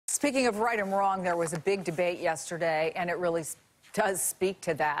Speaking of right and wrong, there was a big debate yesterday, and it really does speak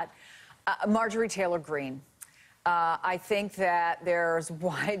to that. Marjorie Taylor Greene. I think that there's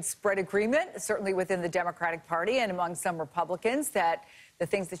widespread agreement, certainly within the Democratic Party and among some Republicans, that the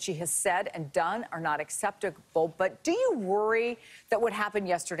things that she has said and done are not acceptable. But do you worry that what happened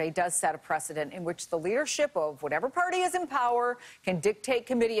yesterday does set a precedent in which the leadership of whatever party is in power can dictate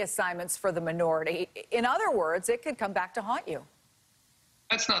committee assignments for the minority? In other words, it could come back to haunt you.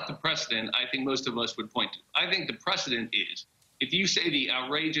 That's not the precedent I think most of us would point to. I think the precedent is if you say the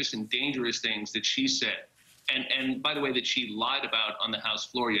outrageous and dangerous things that she said, and by the way, that she lied about on the House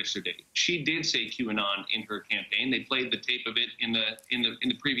floor yesterday. She did say QAnon in her campaign. They played the tape of it in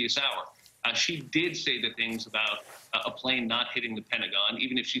the previous hour. She did say the things about a plane not hitting the Pentagon,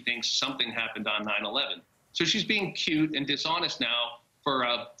 even if she thinks something happened on 9/11. So she's being cute and dishonest now for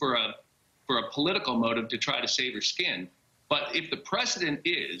a political motive to try to save her skin. But if the precedent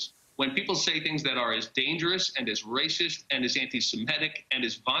is when people say things that are as dangerous and as racist and as anti-Semitic and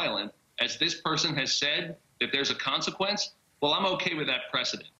as violent as this person has said, that there's a consequence, well, I'm okay with that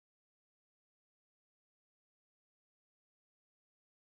precedent.